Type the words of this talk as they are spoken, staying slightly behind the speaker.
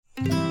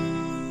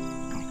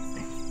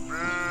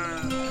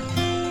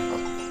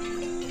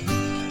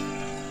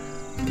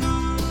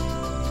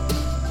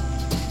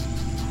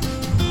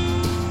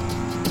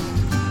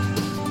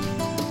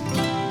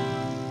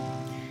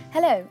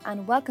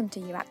and welcome to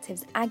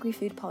Euractiv's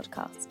Agri-Food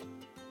podcast.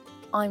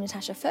 I'm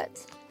Natasha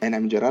Foote. And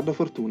I'm Gerardo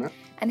Fortuna.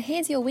 And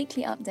here's your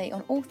weekly update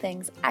on all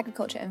things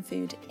agriculture and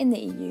food in the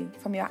EU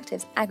from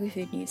Euractiv's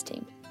Agri-Food news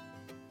team.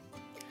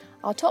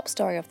 Our top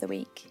story of the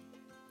week.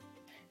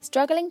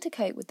 Struggling to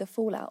cope with the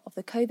fallout of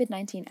the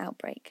COVID-19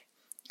 outbreak,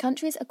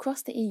 countries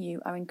across the EU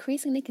are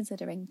increasingly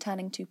considering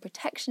turning to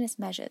protectionist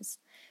measures,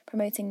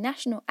 promoting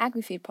national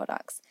agri-food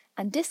products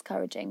and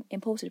discouraging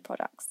imported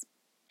products.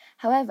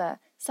 However,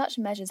 such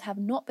measures have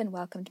not been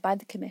welcomed by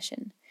the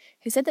Commission,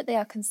 who said that they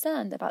are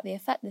concerned about the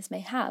effect this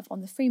may have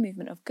on the free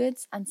movement of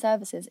goods and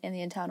services in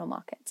the internal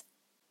market.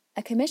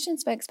 A Commission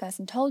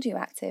spokesperson told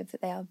Euractiv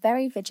that they are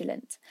very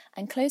vigilant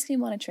and closely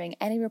monitoring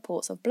any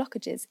reports of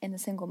blockages in the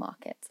single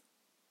market.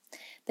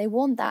 They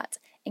warned that,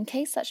 in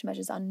case such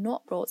measures are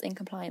not brought in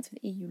compliance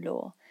with EU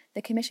law,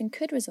 the Commission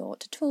could resort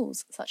to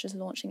tools such as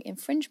launching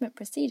infringement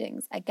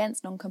proceedings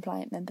against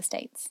non-compliant member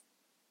states.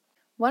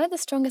 One of the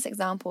strongest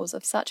examples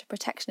of such a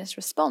protectionist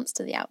response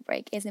to the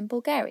outbreak is in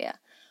Bulgaria,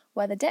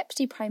 where the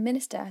Deputy Prime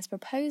Minister has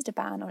proposed a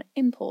ban on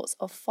imports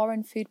of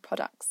foreign food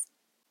products.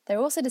 They're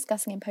also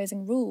discussing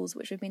imposing rules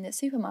which would mean that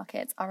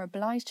supermarkets are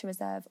obliged to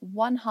reserve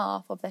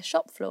 1/2 of their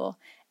shop floor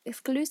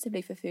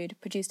exclusively for food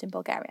produced in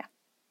Bulgaria.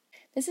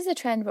 This is a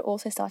trend we're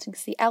also starting to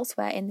see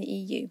elsewhere in the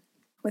EU,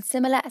 with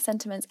similar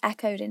sentiments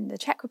echoed in the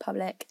Czech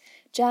Republic,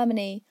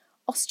 Germany,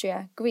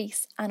 Austria,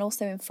 Greece, and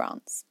also in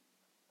France.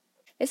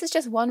 This is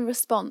just one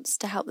response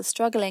to help the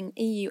struggling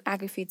EU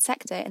agri-food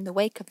sector in the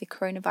wake of the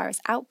coronavirus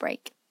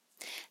outbreak.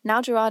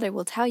 Now Gerardo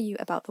will tell you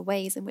about the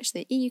ways in which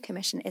the EU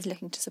Commission is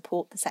looking to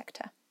support the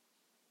sector.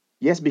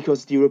 Yes,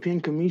 because the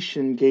European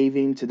Commission gave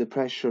in to the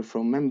pressure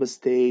from member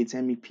states,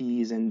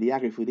 MEPs, and the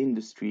agri-food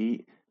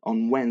industry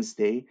on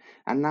Wednesday,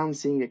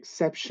 announcing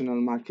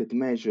exceptional market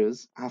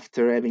measures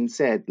after having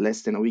said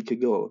less than a week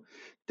ago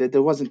that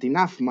there wasn't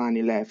enough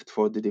money left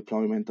for the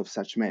deployment of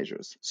such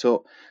measures.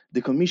 So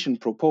the Commission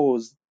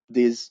proposed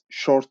this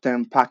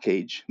short-term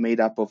package made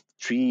up of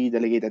 3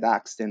 delegated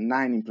acts and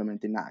 9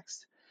 implementing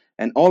acts.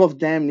 And all of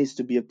them needs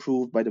to be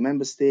approved by the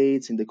member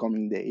states in the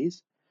coming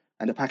days.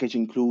 And the package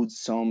includes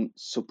some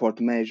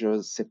support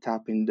measures set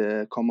up in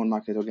the Common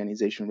Market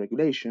Organization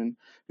regulation,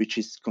 which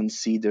is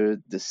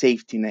considered the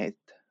safety net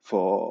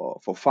for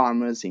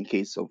farmers in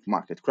case of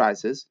market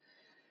crisis.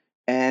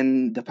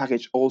 And the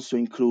package also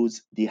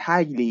includes the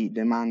highly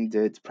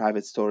demanded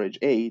private storage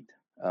aid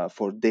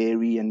for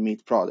dairy and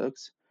meat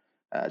products,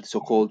 the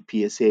so-called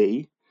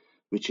PSA,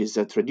 which is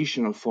a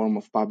traditional form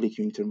of public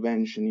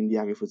intervention in the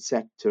agri-food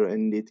sector,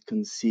 and it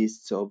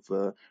consists of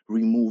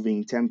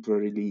removing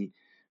temporarily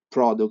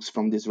products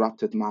from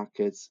disrupted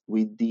markets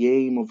with the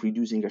aim of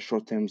reducing a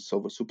short-term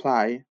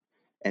oversupply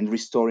and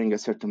restoring a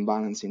certain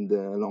balance in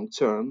the long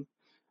term.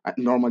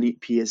 Normally,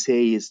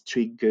 PSA is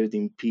triggered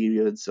in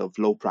periods of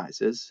low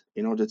prices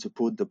in order to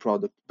put the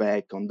product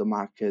back on the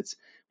markets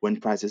when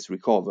prices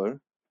recover.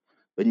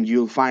 And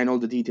you'll find all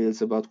the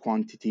details about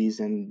quantities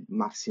and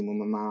maximum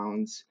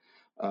amounts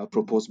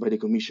proposed by the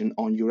Commission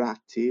on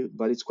Euractiv.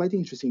 But it's quite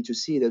interesting to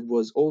see that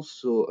was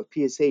also a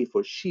PSA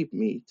for sheep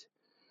meat,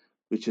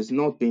 which has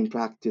not been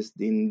practiced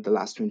in the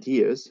last 20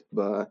 years.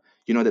 But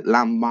you know that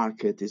lamb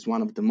market is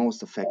one of the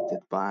most affected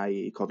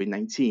by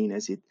COVID-19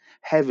 as it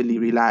heavily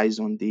relies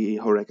on the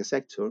HoReCa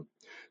sector.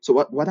 So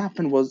what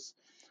happened was,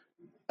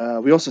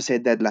 we also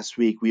said that last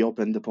week. We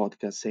opened the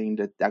podcast saying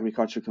that the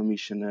Agriculture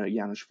Commissioner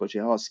Janusz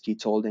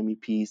Wojciechowski told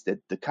MEPs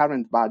that the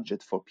current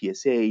budget for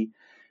PSA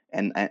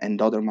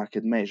and other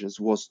market measures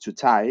was too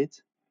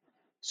tight,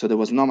 so there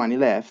was no money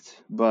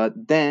left.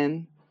 But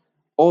then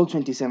all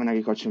 27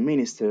 agriculture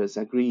ministers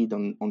agreed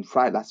on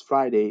last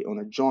Friday on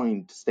a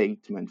joint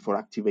statement for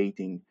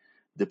activating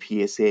the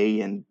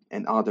PSA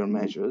and other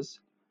measures.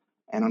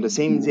 And on the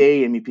same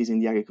day, MEPs in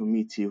the Agri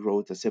Committee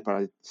wrote a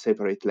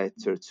separate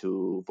letter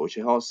to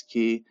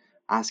Wojciechowski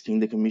asking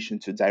the Commission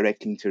to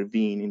directly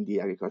intervene in the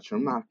agricultural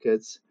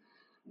markets.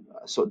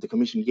 So the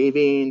Commission gave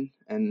in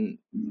and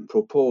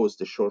proposed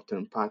the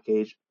short-term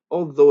package,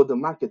 although the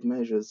market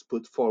measures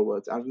put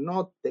forward are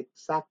not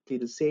exactly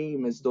the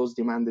same as those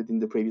demanded in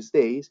the previous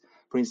days.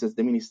 For instance,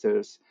 the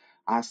ministers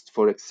asked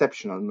for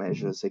exceptional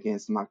measures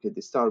against market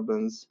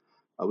disturbance,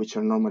 which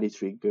are normally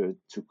triggered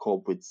to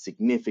cope with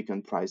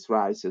significant price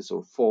rises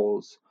or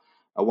falls,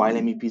 while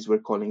MEPs were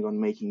calling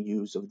on making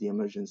use of the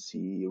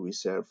emergency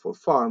reserve for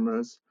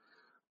farmers.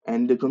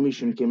 And the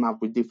Commission came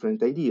up with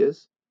different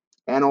ideas.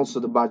 And also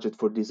the budget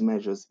for these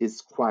measures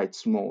is quite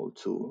small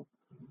too.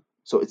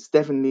 So it's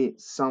definitely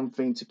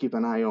something to keep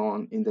an eye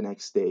on in the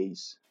next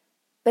days.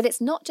 But it's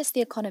not just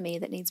the economy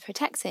that needs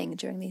protecting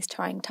during these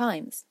trying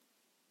times.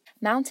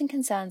 Mounting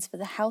concerns for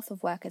the health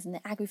of workers in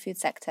the agri-food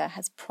sector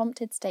has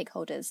prompted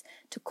stakeholders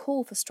to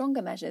call for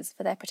stronger measures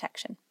for their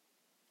protection.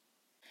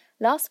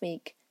 Last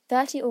week,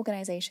 30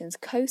 organisations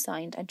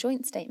co-signed a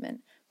joint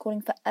statement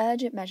calling for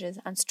urgent measures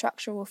and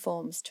structural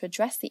reforms to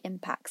address the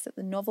impacts that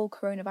the novel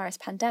coronavirus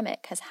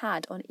pandemic has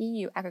had on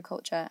EU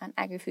agriculture and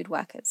agri-food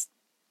workers.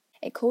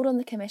 It called on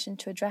the Commission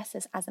to address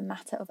this as a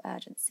matter of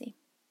urgency.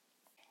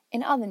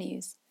 In other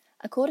news,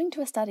 according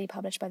to a study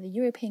published by the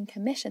European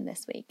Commission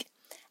this week,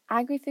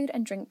 Agri-food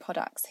and drink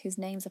products whose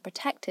names are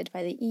protected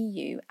by the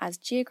EU as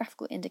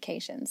geographical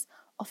indications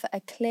offer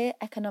a clear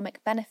economic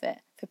benefit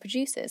for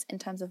producers in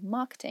terms of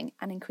marketing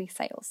and increased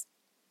sales.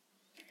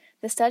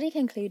 The study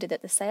concluded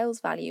that the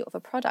sales value of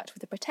a product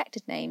with a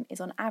protected name is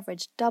on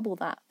average double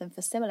that than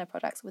for similar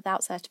products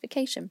without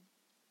certification.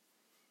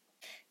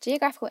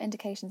 Geographical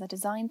indications are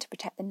designed to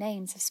protect the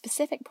names of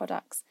specific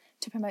products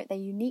to promote their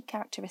unique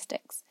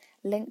characteristics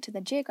linked to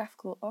their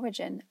geographical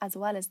origin as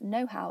well as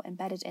know-how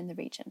embedded in the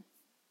region.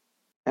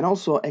 And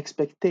also,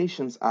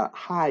 expectations are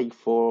high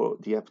for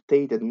the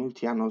updated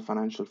multi-annual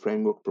financial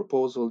framework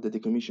proposal that the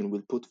Commission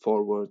will put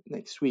forward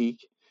next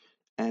week.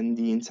 And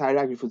the entire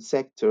agri-food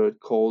sector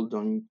called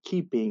on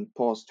keeping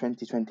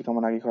post-2020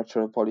 Common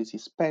Agricultural Policy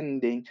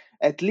spending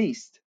at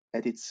least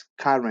at its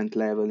current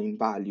level in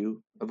value,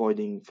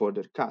 avoiding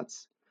further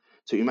cuts.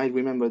 So you might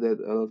remember that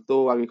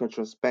although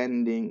agricultural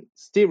spending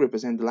still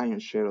represents the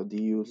lion's share of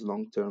the EU's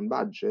long-term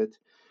budget,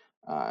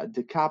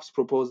 the CAP's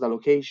proposed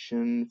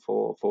allocation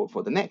for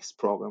the next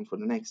program, for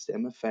the next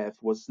MFF,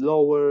 was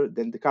lower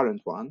than the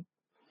current one,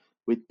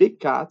 with big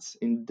cuts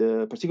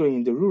particularly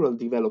in the rural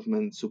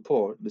development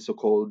support, the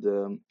so-called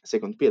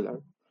second pillar.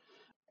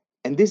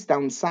 And this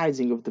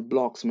downsizing of the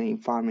bloc's main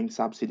farming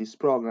subsidies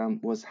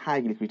program was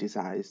highly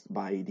criticized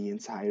by the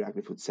entire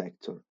agri-food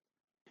sector.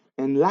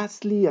 And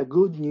lastly, a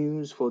good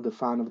news for the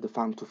fan of the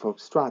Farm to Fork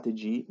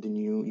strategy, the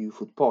new EU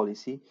food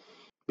policy,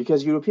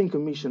 because European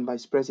Commission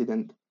Vice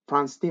President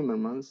Frans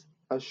Timmermans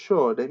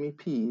assured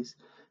MEPs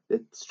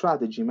that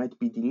strategy might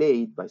be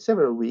delayed by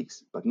several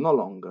weeks, but no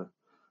longer.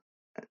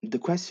 The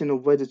question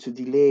of whether to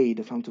delay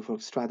the Farm to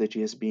Fork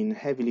strategy has been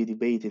heavily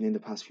debated in the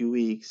past few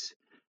weeks.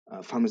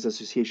 Farmers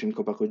Association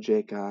Copa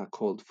Cogeca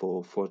called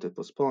for further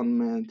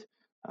postponement.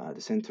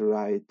 The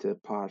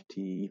center-right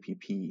party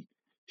EPP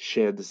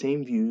shared the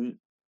same view,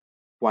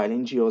 while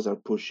NGOs are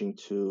pushing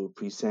to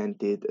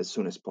present it as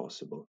soon as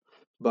possible.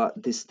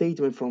 But this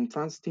statement from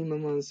Frans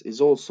Timmermans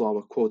is also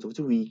our quote of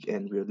the week,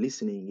 and we're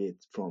listening it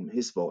from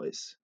his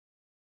voice.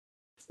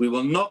 We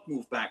will not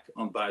move back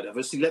on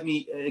biodiversity. Let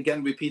me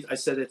again repeat, I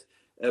said it,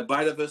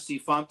 biodiversity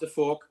Farm to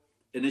Fork,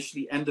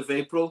 initially end of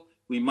April.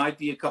 We might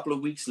be a couple of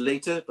weeks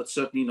later, but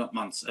certainly not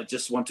months. I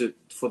just want to,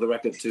 for the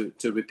record,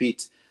 to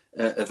repeat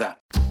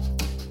that.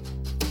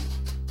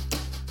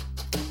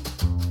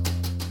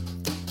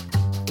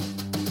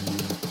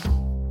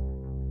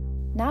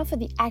 Now for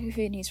the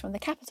agri-food news from the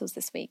capitals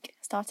this week,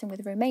 starting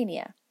with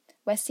Romania,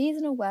 where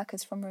seasonal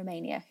workers from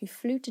Romania who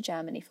flew to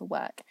Germany for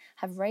work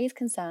have raised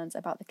concerns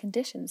about the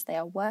conditions they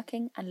are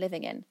working and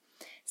living in,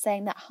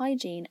 saying that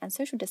hygiene and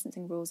social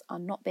distancing rules are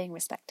not being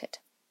respected.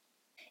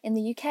 In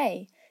the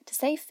UK, to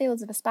save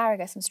fields of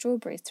asparagus and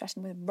strawberries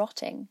threatened with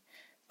rotting,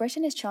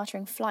 Britain is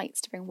chartering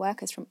flights to bring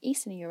workers from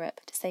Eastern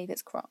Europe to save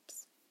its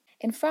crops.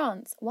 In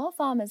France, while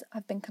farmers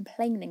have been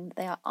complaining that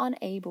they are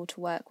unable to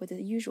work with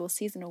the usual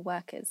seasonal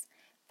workers,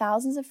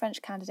 thousands of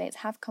French candidates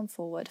have come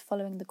forward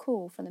following the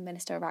call from the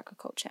Minister of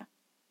Agriculture.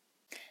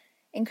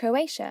 In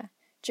Croatia,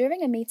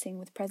 during a meeting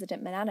with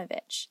President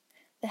Milanovic,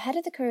 the head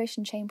of the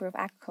Croatian Chamber of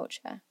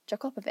Agriculture,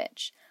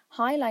 Jakopovic,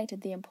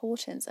 highlighted the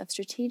importance of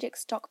strategic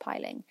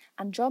stockpiling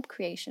and job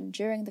creation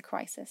during the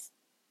crisis.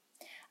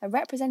 A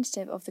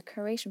representative of the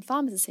Croatian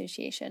Farmers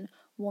Association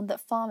warned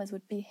that farmers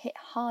would be hit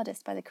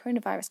hardest by the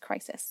coronavirus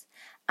crisis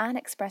and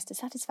expressed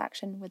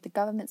dissatisfaction with the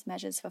government's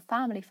measures for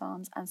family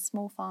farms and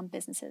small farm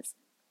businesses.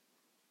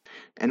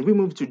 And we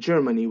move to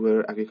Germany,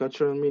 where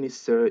Agricultural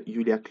Minister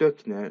Julia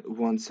Klöckner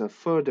wants a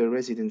further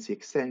residency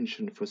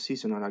extension for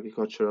seasonal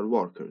agricultural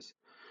workers.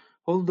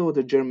 Although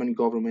the German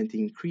government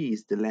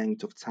increased the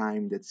length of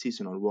time that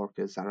seasonal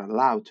workers are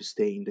allowed to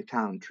stay in the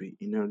country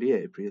in early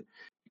April,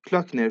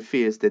 Klöckner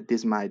fears that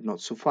this might not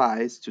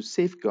suffice to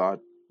safeguard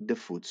the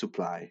food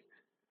supply.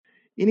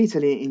 In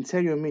Italy,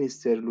 Interior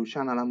Minister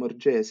Luciana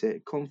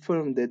Lamorgese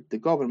confirmed that the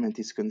government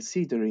is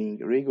considering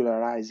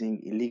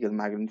regularizing illegal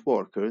migrant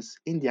workers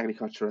in the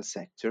agricultural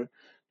sector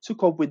to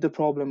cope with the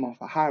problem of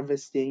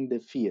harvesting the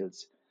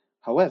fields.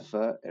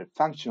 However, her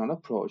functional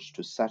approach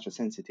to such a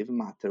sensitive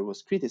matter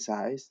was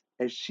criticized,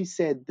 as she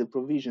said the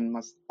provision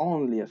must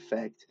only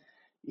affect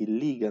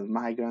illegal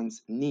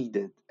migrants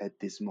needed at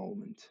this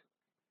moment.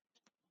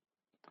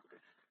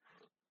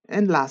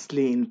 And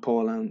lastly, in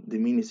Poland, the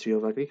Ministry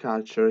of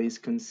Agriculture is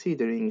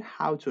considering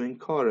how to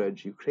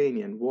encourage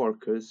Ukrainian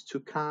workers to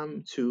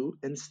come to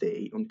and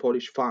stay on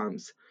Polish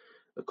farms.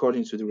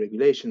 According to the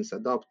regulations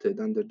adopted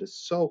under the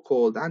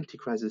so-called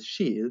anti-crisis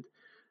shield,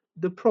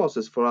 the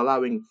process for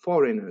allowing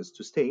foreigners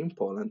to stay in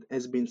Poland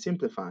has been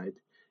simplified,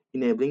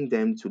 enabling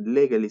them to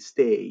legally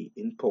stay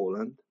in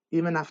Poland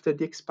even after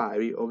the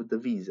expiry of the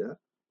visa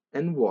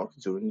and work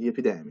during the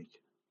epidemic.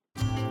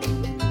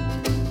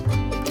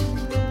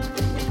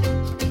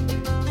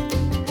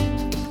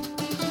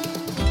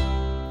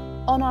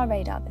 On our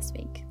radar this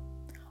week,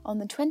 on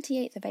the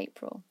 28th of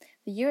April,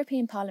 the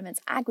European Parliament's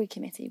Agri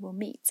Committee will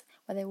meet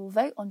where they will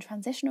vote on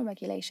transitional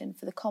regulation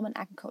for the Common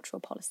Agricultural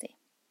Policy.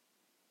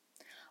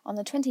 On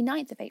the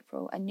 29th of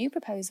April, a new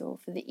proposal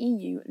for the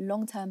EU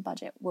long-term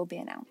budget will be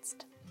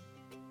announced.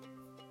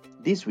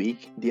 This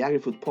week, the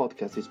AgriFood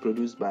podcast is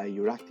produced by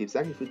Euractiv's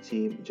AgriFood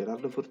team,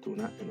 Gerardo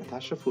Fortuna and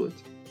Natasha Foot.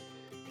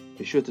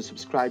 Be sure to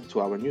subscribe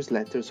to our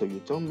newsletter so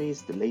you don't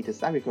miss the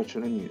latest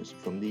agricultural news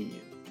from the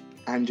EU.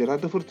 I'm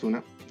Gerardo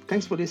Fortuna.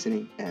 Thanks for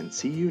listening and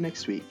see you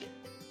next week.